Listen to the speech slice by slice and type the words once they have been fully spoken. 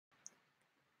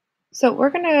So we're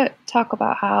going to talk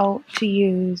about how to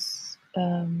use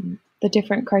the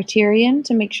different criterion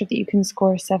to make sure that you can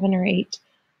score 7 or 8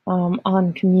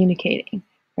 on communicating,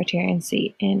 criterion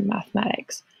C in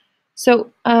mathematics.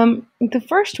 So the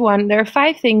first one, there are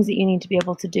 5 things that you need to be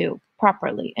able to do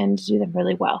properly and to do them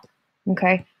really well.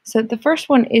 Okay, so the first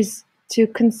one is to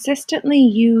consistently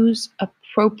use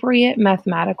appropriate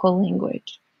mathematical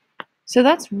language. So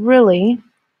that's really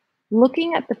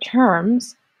looking at the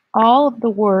terms, all of the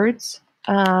words,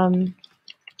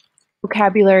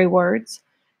 vocabulary words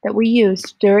that we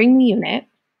used during the unit,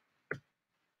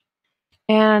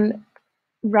 and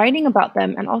writing about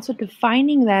them and also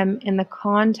defining them in the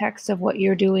context of what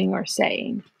you're doing or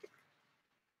saying.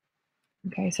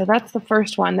 Okay, so that's the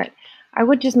first one that I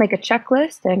would just make a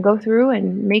checklist and go through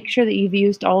and make sure that you've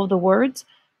used all of the words,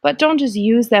 but don't just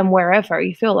use them wherever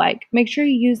you feel like. Make sure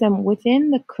you use them within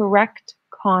the correct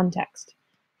context.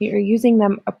 You're using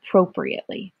them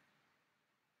appropriately.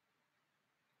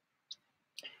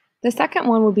 The second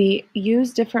one would be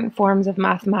use different forms of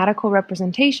mathematical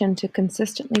representation to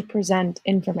consistently present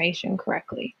information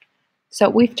correctly. So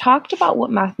we've talked about what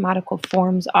mathematical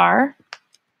forms are.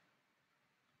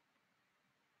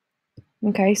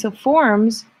 Okay, so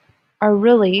forms are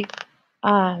really,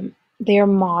 they are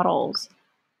models.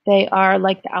 They are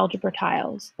like the algebra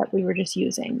tiles that we were just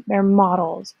using. They're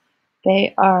models.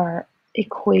 They are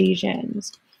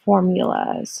equations,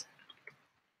 formulas,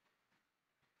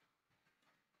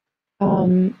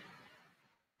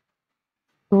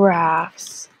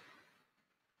 graphs,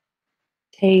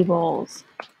 tables.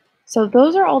 So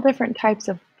those are all different types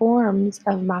of forms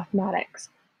of mathematics.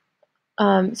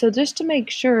 So just to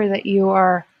make sure that you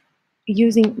are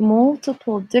using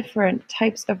multiple different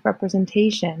types of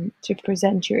representation to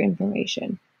present your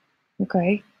information.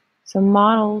 Okay, so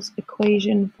models,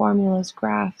 equation, formulas,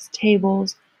 graphs,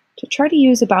 tables. To try to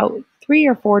use about 3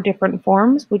 or 4 different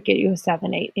forms would get you a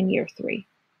 7-8 in year 3.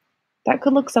 That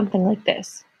could look something like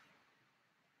this.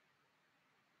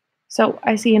 So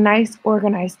I see a nice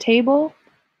organized table.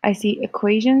 I see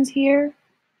equations here.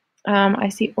 I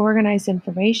see organized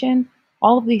information.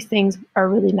 All of these things are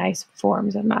really nice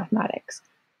forms of mathematics.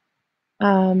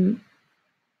 That's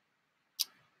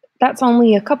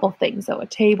only a couple things, though, a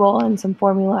table and some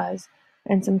formulas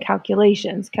and some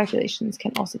calculations. Calculations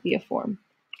can also be a form.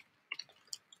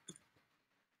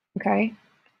 Okay,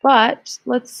 but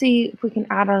let's see if we can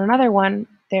add on another one.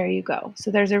 There you go. So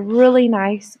there's a really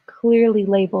nice, clearly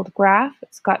labeled graph.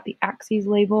 It's got the axes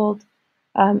labeled.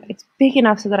 It's big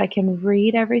enough so that I can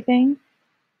read everything.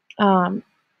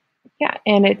 Yeah,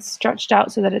 and it's stretched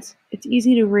out so that it's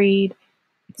easy to read.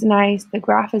 It's nice. The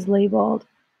graph is labeled.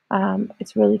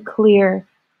 It's really clearly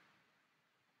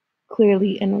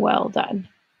and well done.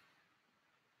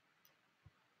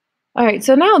 All right,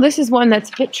 so now this is one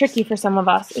that's a bit tricky for some of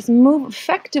us, is move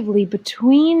effectively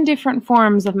between different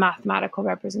forms of mathematical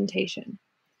representation.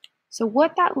 So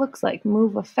what that looks like,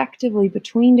 move effectively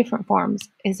between different forms,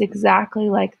 is exactly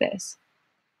like this.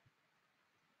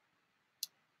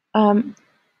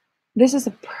 This is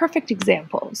a perfect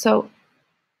example. So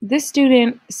this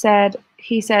student said,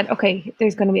 okay,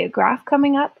 there's going to be a graph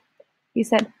coming up. He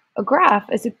said, a graph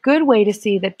is a good way to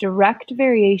see the direct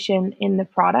variation in the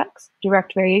products.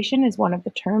 Direct variation is one of the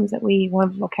terms that one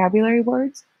of the vocabulary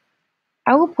words.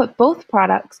 I will put both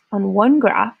products on one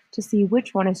graph to see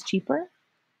which one is cheaper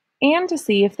and to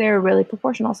see if they're really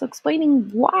proportional. So explaining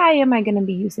why am I going to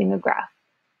be using a graph?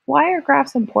 Why are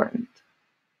graphs important?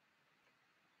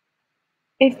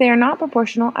 If they are not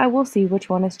proportional, I will see which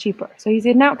one is cheaper. So he's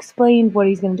now explained what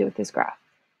he's going to do with this graph.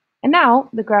 And now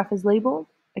the graph is labeled.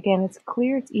 Again, it's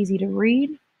clear, it's easy to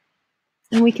read,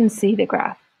 and we can see the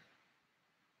graph.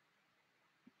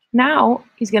 Now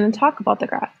he's going to talk about the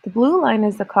graph. The blue line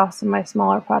is the cost of my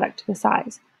smaller product to the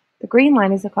size. The green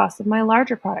line is the cost of my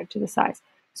larger product to the size.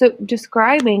 So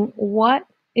describing what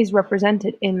is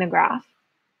represented in the graph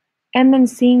and then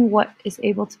seeing what is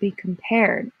able to be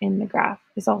compared in the graph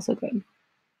is also good.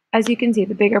 As you can see,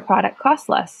 the bigger product costs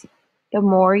less. The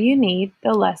more you need,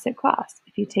 the less it costs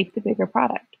if you take the bigger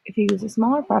product. If you use a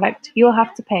smaller product, you'll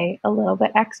have to pay a little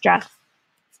bit extra.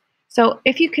 So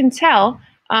if you can tell,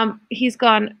 he's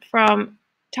gone from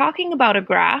talking about a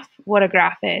graph, what a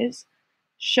graph is,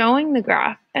 showing the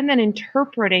graph, and then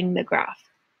interpreting the graph.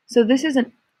 So this is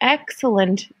an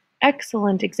excellent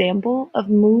example of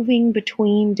moving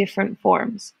between different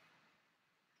forms.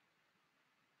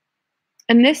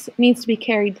 And this needs to be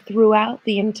carried throughout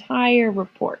the entire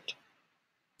report.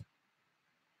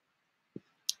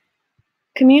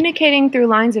 Communicating through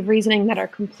lines of reasoning that are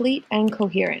complete and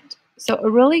coherent. So a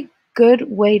really good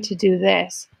way to do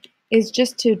this is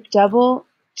just to double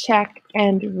check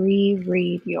and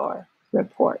reread your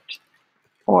report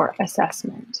or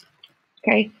assessment.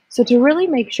 Okay, so to really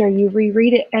make sure you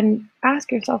reread it and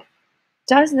ask yourself,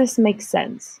 does this make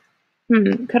sense?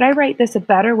 Could I write this a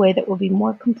better way that will be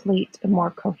more complete and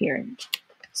more coherent?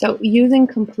 So using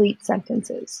complete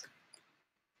sentences.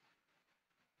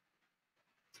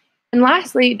 And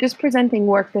lastly, just presenting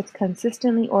work that's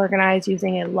consistently organized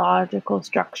using a logical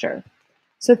structure.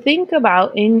 So think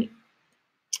about in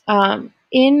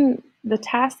the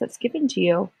task that's given to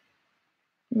you,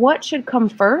 what should come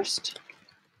first,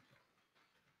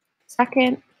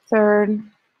 second, third,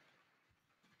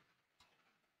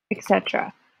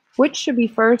 etc. Which should be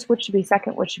first, which should be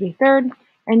second, which should be third,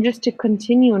 and just to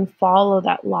continue and follow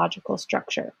that logical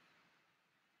structure.